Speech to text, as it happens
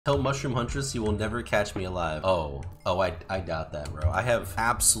Tell Mushroom Huntress you will never catch me alive. Oh, I doubt that, bro. I have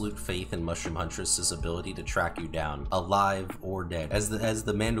absolute faith in Mushroom Huntress's ability to track you down, alive or dead. As the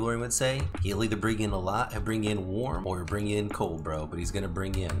Mandalorian would say, he'll either bring in warm, or bring in cold, bro. But he's gonna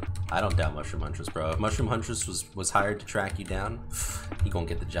bring in. I don't doubt Mushroom Huntress, bro. If Mushroom Huntress was hired to track you down, he gonna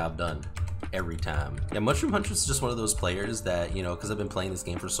get the job done. Every time. Yeah, Mushroom Huntress is just one of those players that, you know, because I've been playing this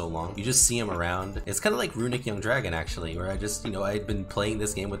game for so long, you just see him around. It's kind of like Runic Young Dragon, actually, where I just, you know, I'd been playing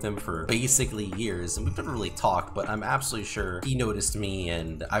this game with him for basically years, and we've never really talked, but I'm absolutely sure he noticed me,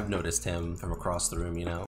 and I've noticed him from across the room, you know?